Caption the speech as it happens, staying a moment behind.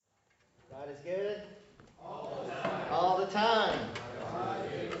God is good. All the time.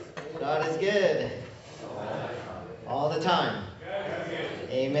 God is good. All the time.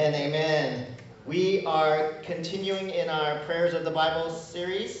 Amen, amen. We are continuing in our Prayers of the Bible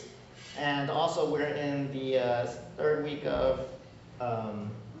series. And also we're in the third week of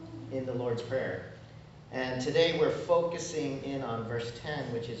in the Lord's Prayer. And today we're focusing in on verse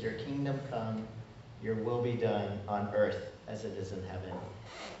 10, which is your kingdom come, your will be done on earth as it is in heaven.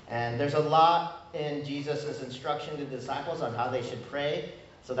 And there's a lot in Jesus' instruction to the disciples on how they should pray.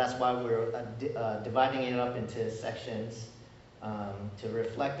 So that's why we're dividing it up into sections to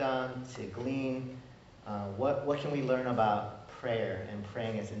reflect on, to glean. What can we learn about prayer and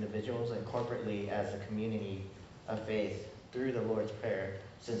praying as individuals and corporately as a community of faith through the Lord's Prayer,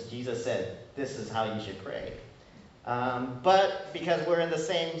 since Jesus said, this is how you should pray. But because we're in the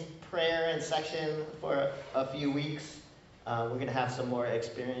same prayer and section for a few weeks, we're going to have some more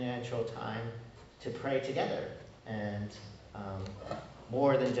experiential time to pray together. And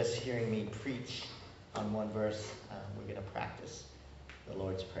more than just hearing me preach on one verse, we're going to practice the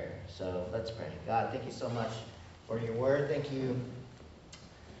Lord's Prayer. So let's pray. God, thank you so much for your word. Thank you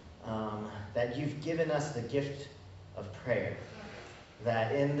that you've given us the gift of prayer.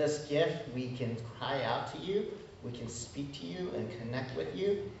 That in this gift we can cry out to you, we can speak to you and connect with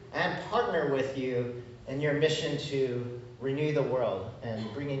you, and partner with you in your mission to renew the world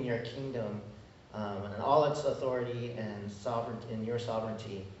and bring in your kingdom and all its authority and sovereignty in your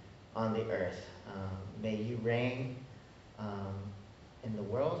sovereignty on the earth. May you reign in the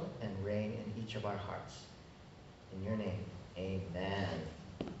world and reign in each of our hearts. In your name, amen.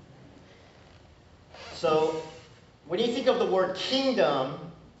 So, when you think of the word kingdom,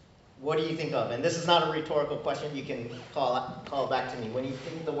 what do you think of? And this is not a rhetorical question. You can call back to me. When you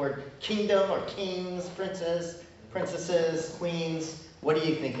think of the word kingdom or kings, princesses, queens, what do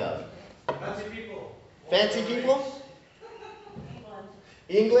you think of? Fancy people. Fancy people?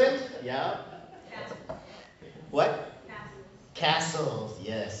 England? Yeah. Castles. What? Castles. Castles,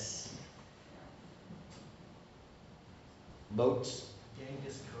 yes. Boats?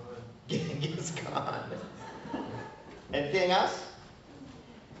 Genghis Khan. Anything else?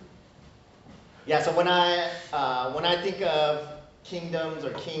 Yeah, so when I think of kingdoms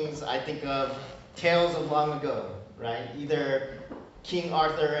or kings, I think of tales of long ago, right? Either King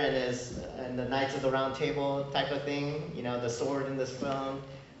Arthur and the Knights of the Round Table type of thing, you know, the sword and the stone.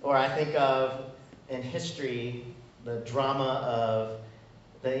 Or I think of, in history, the drama of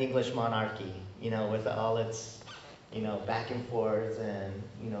the English monarchy, you know, with all its, you know, back and forth and,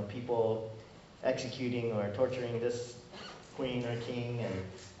 you know, people executing or torturing this queen or king and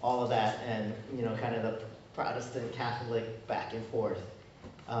all of that, and, you know, kind of the Protestant Catholic back and forth.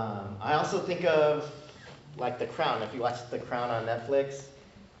 I also think of, like, The Crown. If you watch The Crown on Netflix,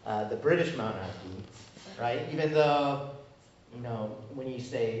 the British monarchy, right? Even though, you know, when you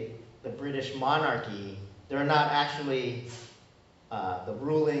say the British monarchy, they're not actually the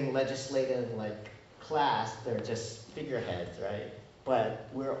ruling legislative, like, class. They're just figureheads, right? But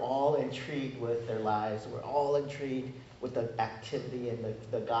we're all intrigued with their lives. We're all intrigued with the activity and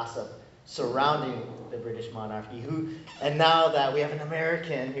the gossip surrounding the British monarchy. And now that we have an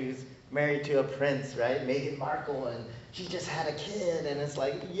American who's married to a prince, right? Meghan Markle, and she just had a kid, and it's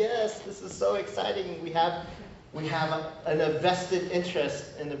like, yes, this is so exciting. We have a vested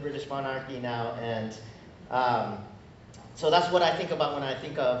interest in the British monarchy now, and so that's what I think about when I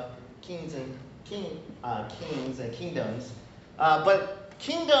think of kings and kingdoms. But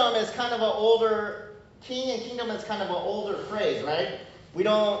kingdom is kind of an older. King and kingdom is kind of an older phrase, right? We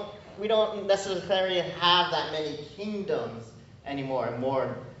don't necessarily have that many kingdoms anymore.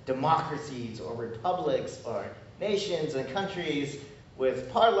 More democracies or republics or nations and countries with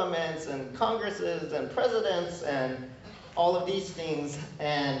parliaments and congresses and presidents and all of these things,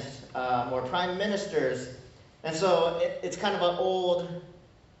 and more prime ministers. And so it's kind of an old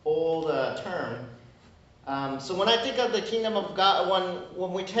term. So when I think of the kingdom of God,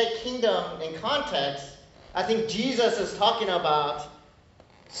 when we take kingdom in context, I think Jesus is talking about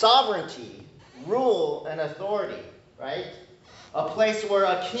sovereignty, rule, and authority, right? A place where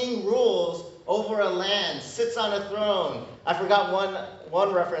a king rules over a land, sits on a throne. I forgot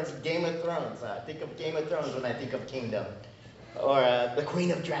one reference, Game of Thrones. I think of Game of Thrones when I think of kingdom. Or the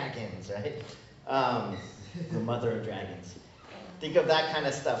Queen of Dragons, right? The Mother of Dragons. Think of that kind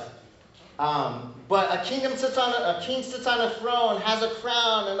of stuff. But a king sits on a throne, has a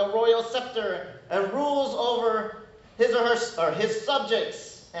crown and a royal scepter, and rules over his or his subjects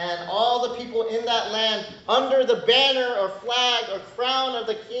and all the people in that land under the banner or flag or crown of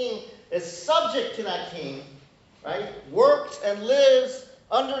the king is subject to that king, right? Works and lives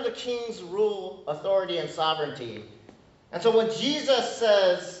under the king's rule, authority, and sovereignty. And so when Jesus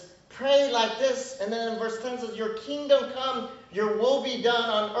says, pray like this, and then in verse 10 says, your kingdom come, your will be done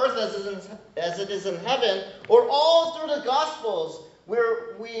on earth as it is in heaven, or all through the Gospels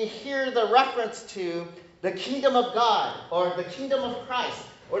where we hear the reference to the kingdom of God, or the kingdom of Christ,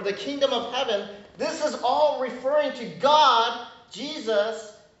 or the kingdom of heaven, this is all referring to God,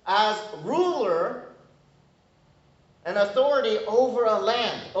 Jesus, as ruler and authority over a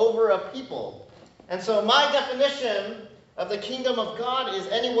land, over a people. And so my definition of the kingdom of God is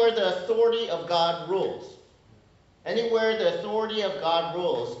anywhere the authority of God rules. Anywhere the authority of God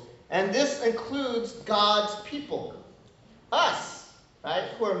rules. And this includes God's people. Us, right?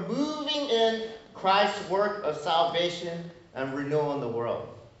 Who are moving in Christ's work of salvation and renewal in the world.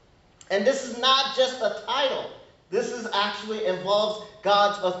 And this is not just a title. This is actually involves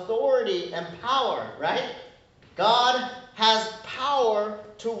God's authority and power, right? God has power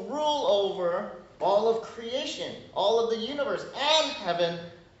to rule over all of creation, all of the universe, and heaven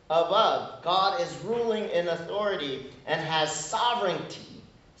above. God is ruling in authority and has sovereignty.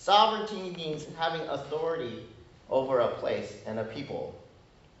 Sovereignty means having authority over a place and a people.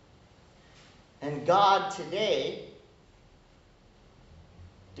 And God today,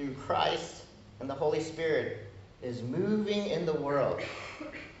 through Christ and the Holy Spirit, is moving in the world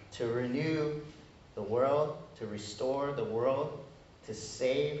to renew the world, to restore the world, to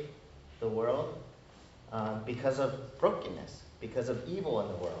save the world because of brokenness, because of evil in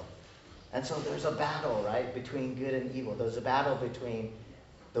the world. And so there's a battle, right, between good and evil. There's a battle between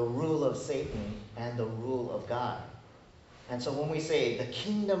the rule of Satan and the rule of God. And so when we say the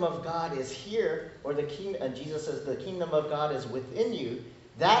kingdom of God is here, or the king, Jesus says the kingdom of God is within you,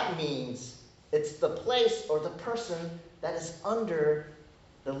 that means it's the place or the person that is under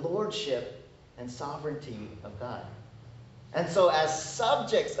the lordship and sovereignty of God. And so as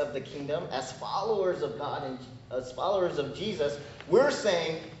subjects of the kingdom, as followers of God and as followers of Jesus, we're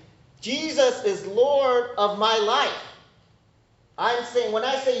saying, Jesus is Lord of my life. I'm saying, when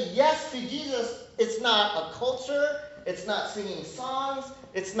I say yes to Jesus, it's not a culture, it's not singing songs,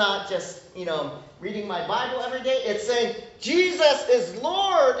 it's not just, reading my Bible every day. It's saying, Jesus is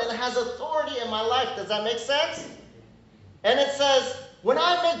Lord and has authority in my life. Does that make sense? And it says, when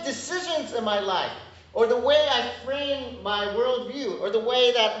I make decisions in my life, or the way I frame my worldview, or the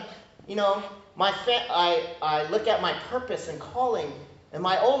way that, I look at my purpose and calling in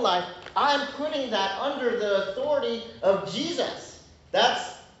my own life, I'm putting that under the authority of Jesus.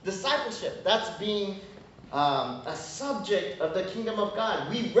 That's discipleship. That's being a subject of the kingdom of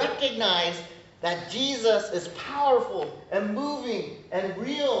God. We recognize that Jesus is powerful and moving and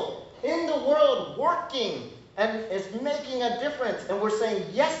real in the world, working and is making a difference. And we're saying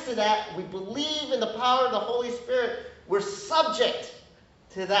yes to that. We believe in the power of the Holy Spirit. We're subject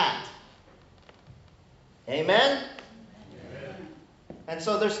to that. Amen? Amen. And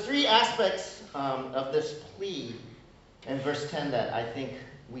so there's three aspects of this plea in verse 10 that I think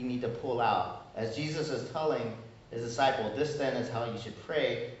we need to pull out. As Jesus is telling his disciple, this then is how you should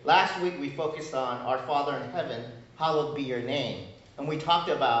pray. Last week we focused on our Father in heaven, hallowed be your name. And we talked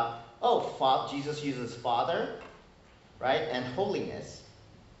about, Jesus uses Father, right, and holiness.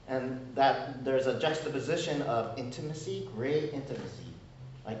 And that there's a juxtaposition of intimacy, great intimacy.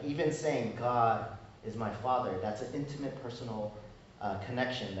 Like even saying God is my Father, that's an intimate, personal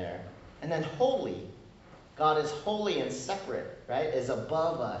connection there. And then holy. God is holy and separate, right, is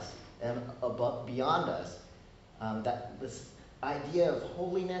above us and above, beyond us. That this idea of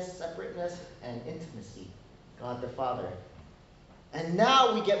holiness, separateness, and intimacy, God the Father. And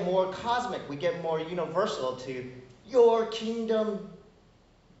now we get more cosmic, we get more universal to your kingdom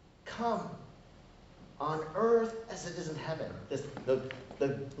come on earth as it is in heaven.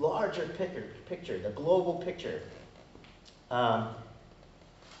 The larger picture, the global picture.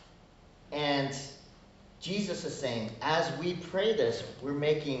 And Jesus is saying, as we pray this, we're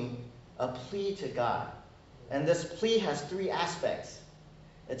making a plea to God. And this plea has three aspects.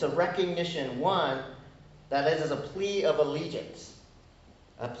 It's a recognition, one, that it is a plea of allegiance.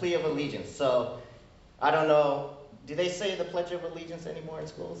 A plea of allegiance. So, I don't know, do they say the Pledge of Allegiance anymore in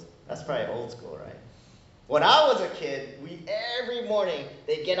schools? That's probably old school, right? When I was a kid, every morning,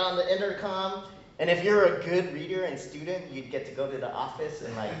 they'd get on the intercom, and if you're a good reader and student, you'd get to go to the office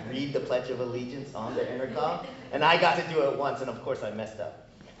and read the Pledge of Allegiance on the intercom. And I got to do it once, and of course I messed up.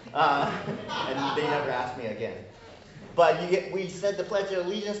 And they never asked me again. But we said the Pledge of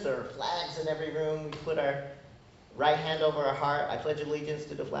Allegiance. There are flags in every room. We put our right hand over our heart. I pledge allegiance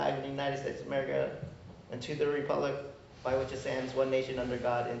to the flag of the United States of America and to the republic by which it stands, one nation under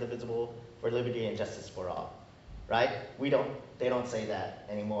God, indivisible, for liberty and justice for all. right? They don't say that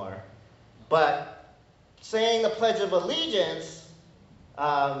anymore. But saying the Pledge of Allegiance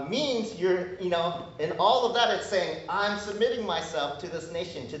means in all of that it's saying, I'm submitting myself to this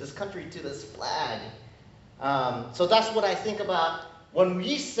nation, to this country, to this flag. So that's what I think about when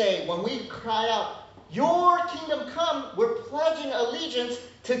we cry out, your kingdom come, we're pledging allegiance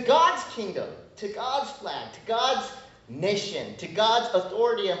to God's kingdom, to God's flag, to God's nation, to God's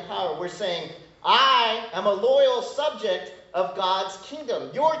authority and power. We're saying, I am a loyal subject of God's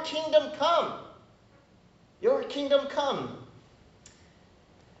kingdom. Your kingdom come. Your kingdom come.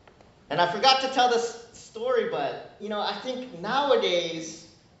 And I forgot to tell this story, but, I think nowadays,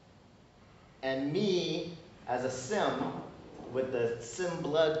 and me as a sim, with the sim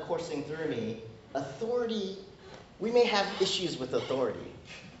blood coursing through me, authority, we may have issues with authority,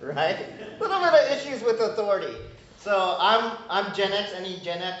 right? A little bit of issues with authority. So I'm Gen X. Any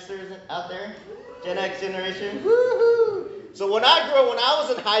Gen Xers out there? Gen X generation? Woohoo! So when I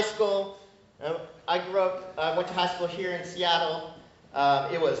was in high school, I went to high school here in Seattle.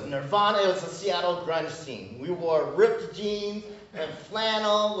 It was Nirvana. It was the Seattle grunge scene. We wore ripped jeans and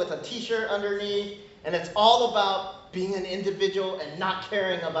flannel with a t-shirt underneath, and it's all about being an individual and not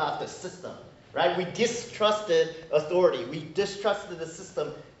caring about the system, right? We distrusted authority. We distrusted the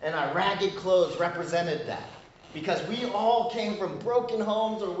system, and our ragged clothes represented that. Because we all came from broken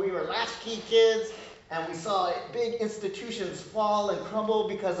homes, or we were latchkey kids, and we saw big institutions fall and crumble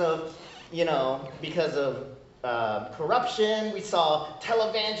because of corruption. We saw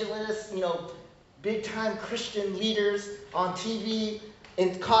televangelists, big-time Christian leaders on TV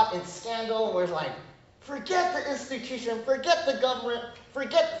caught in scandal. And we're like, forget the institution, forget the government,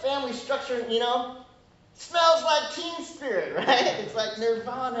 forget the family structure, Smells like Teen Spirit, right? It's like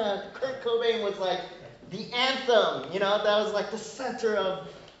Nirvana. Kurt Cobain was like the anthem, that was like the center of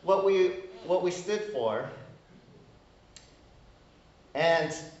what we stood for.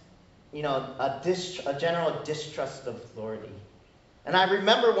 And, a general distrust of authority. And I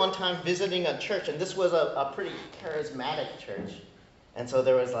remember one time visiting a church, and this was a pretty charismatic church. And so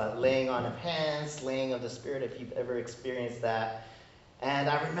there was a laying on of hands, laying of the Spirit, if you've ever experienced that. And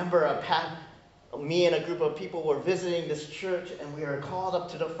I remember me and a group of people were visiting this church, and we were called up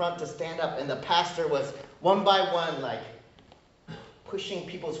to the front to stand up, and the pastor was one by one, like, pushing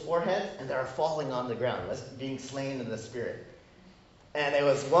people's foreheads, and they were falling on the ground, being slain in the Spirit. And it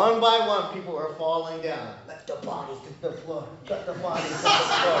was one by one, people were falling down. Let the bodies hit the floor. Let the bodies hit the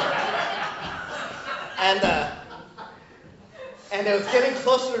floor. And it was getting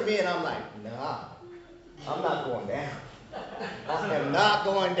closer to me, and I'm like, nah, I'm not going down. I am not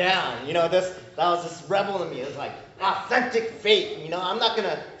going down. That was this rebel in me. It was like authentic faith. I'm not going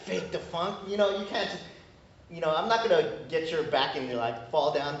to fake the funk. You can't just, I'm not going to get your back and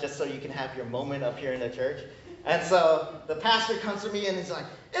fall down just so you can have your moment up here in the church. And so the pastor comes to me and he's like,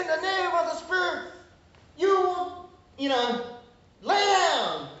 in the name of the Spirit, you will, lay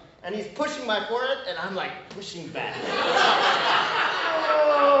down. And he's pushing my forehead, and I'm like pushing back.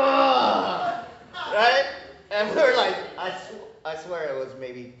 Right? And we're like, I swear it was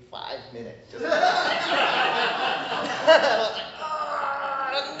maybe 5 minutes. Just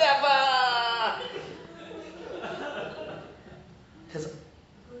never! Because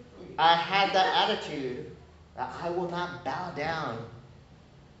I had that attitude that I will not bow down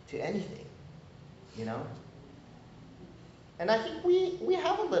to anything, And I think we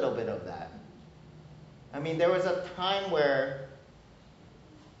have a little bit of that. I mean, there was a time where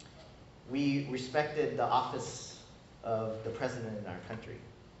we respected the office of the president in our country,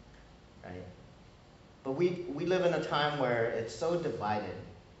 right? But we live in a time where it's so divided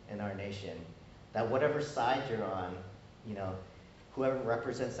in our nation that whatever side you're on, whoever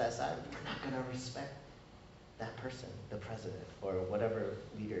represents that side, we're not going to respect that person, the president, or whatever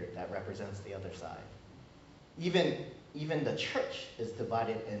leader that represents the other side. Even the church is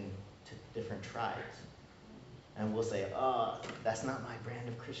divided into different tribes. And we'll say, oh, that's not my brand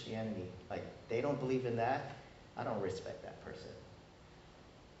of Christianity. Like, they don't believe in that. I don't respect that person.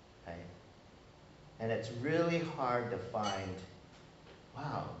 Okay? And it's really hard to find,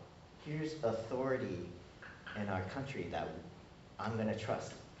 wow, here's authority in our country that I'm going to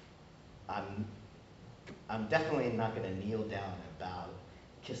trust. I'm definitely not going to kneel down and bow,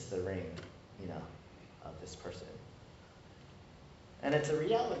 kiss the ring, of this person. And it's a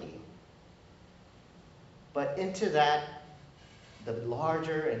reality. But into that, the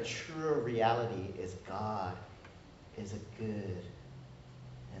larger and truer reality is God is a good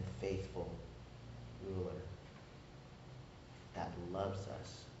and faithful ruler that loves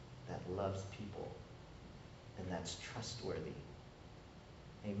us, that loves people, and that's trustworthy.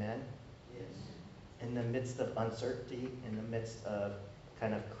 Amen? Yes. in the midst of uncertainty, in the midst of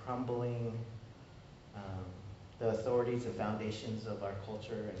kind of crumbling the authorities and foundations of our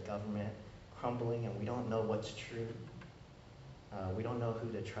culture and government crumbling, and we don't know what's true. We don't know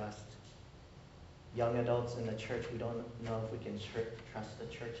who to trust. Young adults in the church, we don't know if we can trust the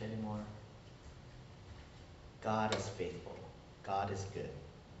church anymore. God is faithful. God is good.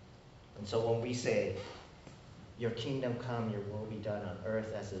 And so when we say, your kingdom come, your will be done on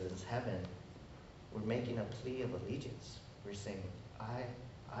earth as it is heaven, we're making a plea of allegiance. We're saying,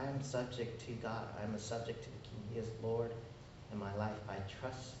 I am subject to God. I am a subject to the King. He is Lord in my life. I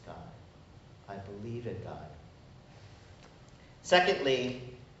trust God. I believe in God. Secondly,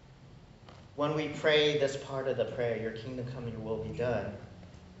 when we pray this part of the prayer, your kingdom come, your will be done,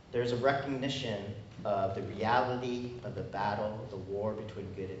 there's a recognition of the reality of the battle, the war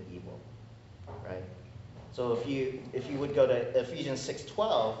between good and evil, right? So if you would go to Ephesians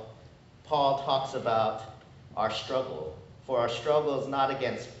 6:12, Paul talks about our struggle. For our struggle is not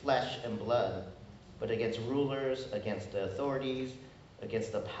against flesh and blood, but against rulers, against the authorities,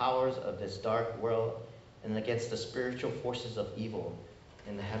 against the powers of this dark world, and against the spiritual forces of evil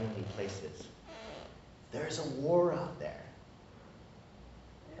in the heavenly places. There's a war out there,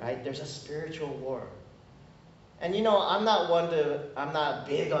 right? There's a spiritual war. And I'm not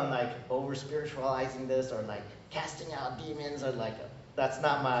big on like over spiritualizing this or like casting out demons or like, that's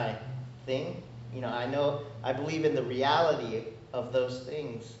not my thing. I believe in the reality of those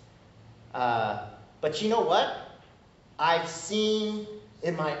things. But you know what? I've seen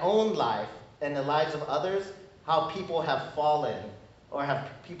in my own life and the lives of others how people have fallen or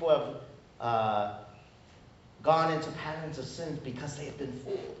people have gone into patterns of sin because they have been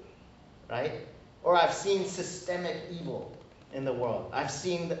fooled, right? Or I've seen systemic evil in the world. I've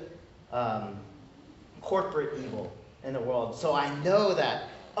seen corporate evil in the world. So I know that,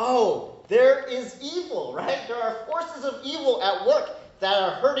 there is evil, right? There are forces of evil at work that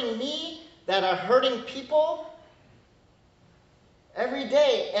are hurting me, that are hurting people every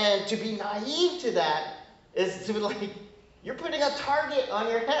day. And to be naive to that is to you're putting a target on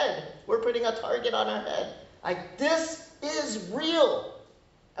your head. We're putting a target on our head. Like, this is real.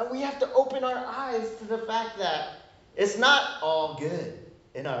 And we have to open our eyes to the fact that it's not all good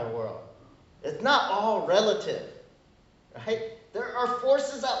in our world. It's not all relative, right? There are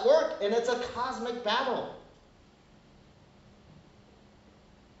forces at work, and it's a cosmic battle.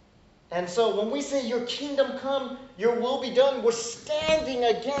 And so when we say, your kingdom come, your will be done, we're standing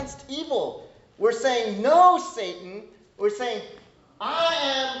against evil. We're saying, no, Satan. We're saying,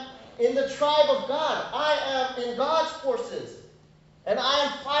 I am in the tribe of God. I am in God's forces. And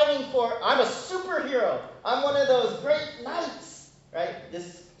I'm I'm a superhero. I'm one of those great knights, right?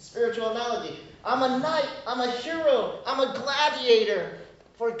 This spiritual analogy. I'm a knight. I'm a hero. I'm a gladiator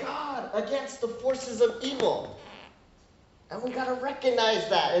for God against the forces of evil. And we got to recognize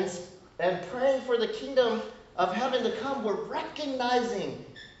that. And praying for the kingdom of heaven to come, we're recognizing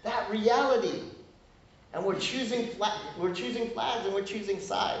that reality. And we're choosing flags and we're choosing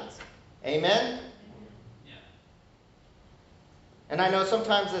sides. Amen? And I know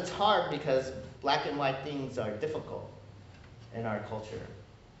sometimes it's hard because black and white things are difficult in our culture.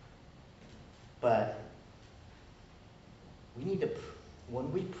 But we need to,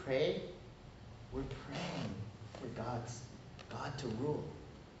 when we pray, we're praying for God to rule.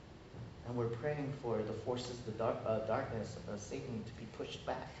 And we're praying for the forces of darkness of Satan to be pushed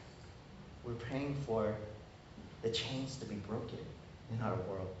back. We're praying for the chains to be broken in our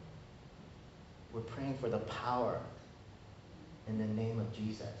world. We're praying for the power in the name of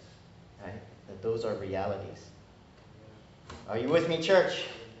Jesus, right? That those are realities. Are you with me, church?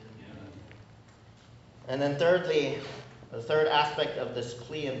 And then thirdly, the third aspect of this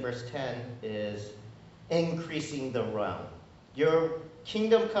plea in verse 10 is increasing the realm. Your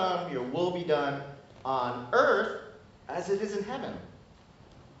kingdom come, your will be done on earth as it is in heaven,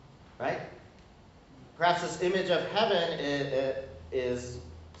 right? Perhaps this image of heaven is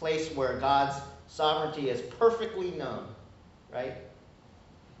a place where God's sovereignty is perfectly known, right?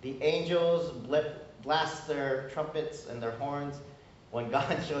 The angels blast their trumpets and their horns. When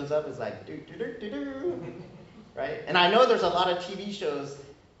God shows up, it's like, do, do, do, do, do, right? And I know there's a lot of TV shows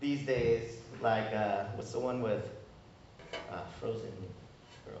these days, like, what's the one with Frozen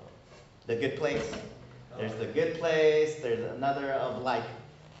Girl? The Good Place. There's The Good Place. There's another of like,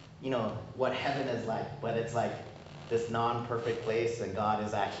 what heaven is like, but it's like this non-perfect place, and God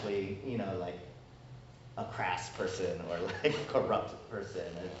is actually, like a crass person or like a corrupt person,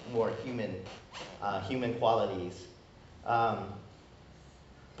 and more human qualities.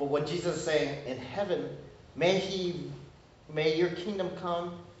 But what Jesus is saying in heaven, may your kingdom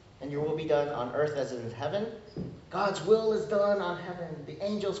come, and your will be done on earth as in heaven. God's will is done on heaven. The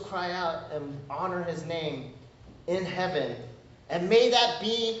angels cry out and honor his name in heaven. And may that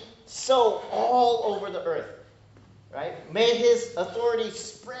be so all over the earth. Right? May his authority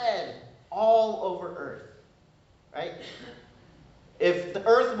spread all over earth. Right? If the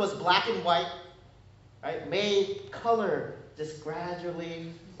earth was black and white, right, may color just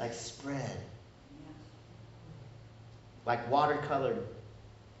gradually spread. Like watercolor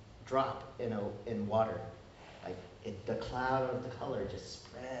drop in water. The cloud of the color just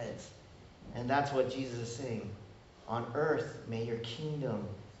spreads. And that's what Jesus is saying. On earth, may your kingdom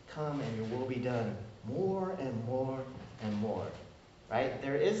come and your will be done more and more and more. Right?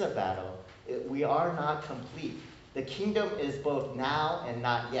 There is a battle. We are not complete. The kingdom is both now and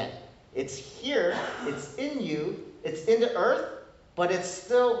not yet. It's here, it's in you, it's in the earth, but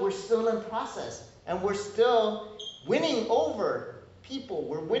we're still in process. And we're still winning over people.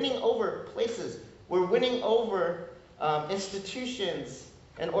 We're winning over places. We're winning over institutions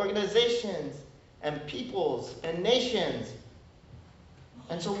and organizations and peoples and nations.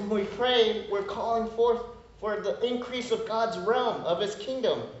 And so when we pray, we're calling forth for the increase of God's realm, of his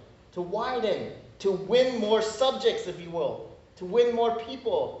kingdom, to widen, to win more subjects, if you will, to win more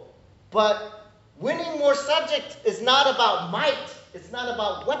people. But winning more subjects is not about might. It's not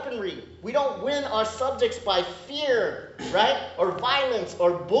about weaponry. We don't win our subjects by fear, right? Or violence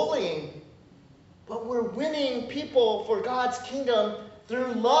or bullying. But we're winning people for God's kingdom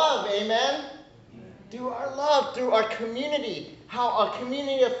through love, amen? Through our love, through our community. How our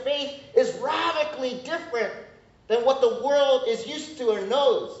community of faith is radically different than what the world is used to or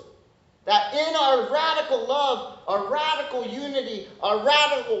knows. That in our radical love, our radical unity, our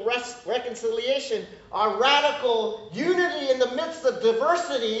radical reconciliation, our radical unity in the midst of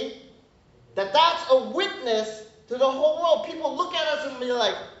diversity, that's a witness to the whole world. People look at us and be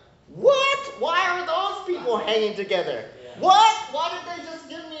like, what? Why are those people hanging together? Yeah. What? Why did they just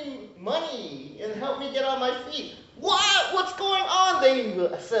give me money and help me get on my feet? What? What's going on? They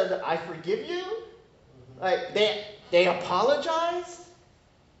said, I forgive you. They apologized.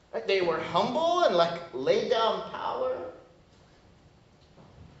 They were humble and laid down power.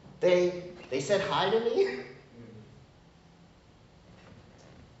 They said hi to me.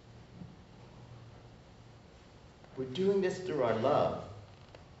 We're doing this through our love.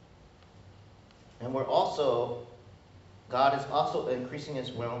 And God is also increasing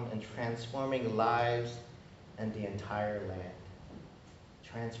his realm and transforming lives and the entire land.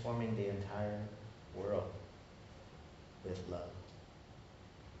 Transforming the entire world with love.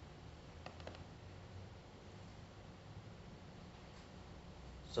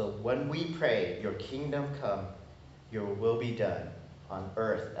 So when we pray, your kingdom come, your will be done on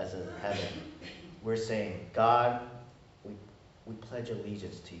earth as in heaven, we're saying, God, we pledge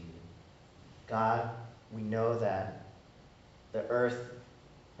allegiance to you. God, we know that the earth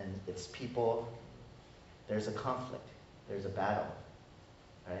and its people, there's a conflict, there's a battle,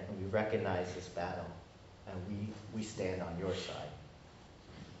 right? And we recognize this battle, and we stand on your side.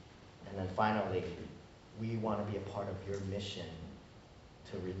 And then finally, we want to be a part of your mission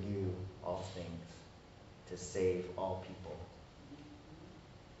to renew all things, to save all people,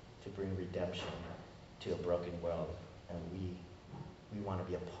 to bring redemption to a broken world. And we want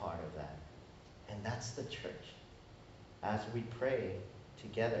to be a part of that. And that's the church. As we pray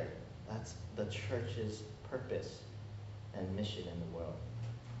together, that's the church's purpose and mission in the world.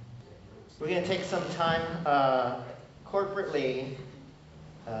 We're going to take some time corporately,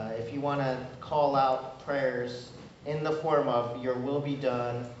 if you want to call out prayers in the form of your will be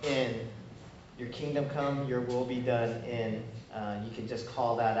done in, your kingdom come, your will be done in. You can just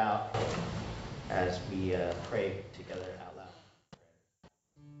call that out as we pray together out loud.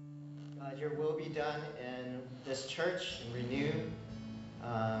 God, your will be done in this church and renew.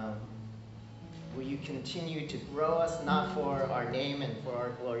 Will you continue to grow us, not for our name and for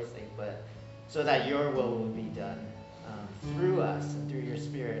our glory's sake, but so that your will be done through us and through your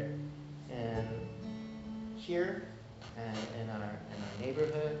Spirit, and here and in our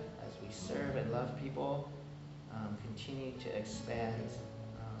neighborhood as we serve and love people. Continue to expand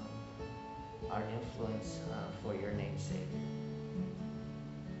our influence for your name's sake.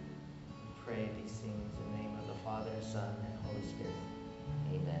 We pray these things in the name of the Father, Son,